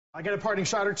I get a parting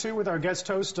shot or two with our guest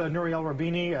host, Nouriel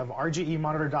Roubini of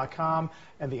RGEmonitor.com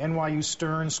and the NYU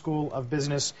Stern School of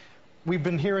Business. We've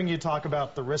been hearing you talk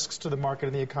about the risks to the market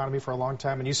and the economy for a long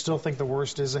time, and you still think the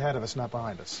worst is ahead of us, not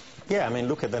behind us. Yeah, I mean,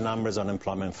 look at the numbers on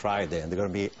employment Friday, and they're going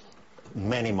to be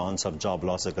many months of job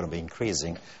loss are going to be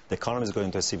increasing. The economy is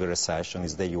going to a severe recession.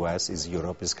 It's the U.S., it's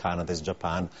Europe, it's Canada, it's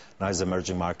Japan, now it's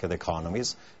emerging market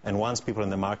economies. And once people in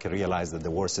the market realize that the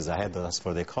worst is ahead of us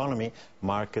for the economy,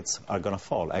 markets are going to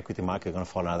fall. Equity market are going to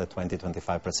fall another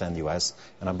 20-25% U.S.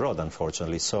 and abroad,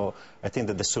 unfortunately. So I think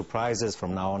that the surprises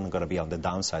from now on are going to be on the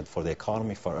downside for the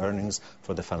economy, for earnings,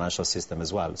 for the financial system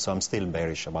as well. So I'm still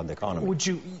bearish about the economy. Would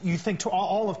you think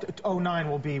all of 09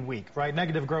 will be weak, right?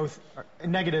 Negative growth,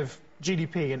 negative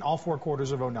GDP in all 4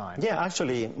 quarters of 09. Yeah,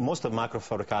 actually, most of macro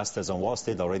forecasters on Wall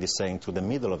Street are already saying to the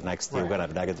middle of next year we're going to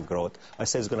have negative growth. I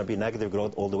say it's going to be negative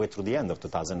growth all the way through the end of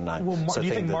 2009. Well, do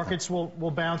you think markets will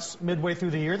bounce midway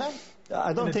through the year then?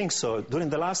 I don't think so. During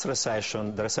the last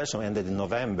recession, the recession ended in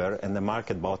November, and the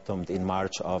market bottomed in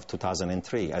March of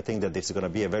 2003. I think that this is going to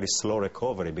be a very slow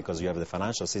recovery because you have the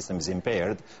financial system is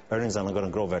impaired, earnings are not going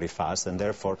to grow very fast, and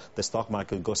therefore the stock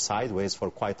market goes sideways for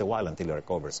quite a while until it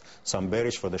recovers. So I'm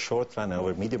bearish for the short run, and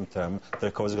over medium term, the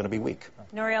recovery is going to be weak.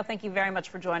 Nouriel, thank you very much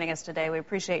for joining us today. We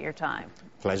appreciate your time.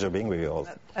 Pleasure being with you all.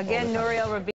 Again, Nouriel Roubini.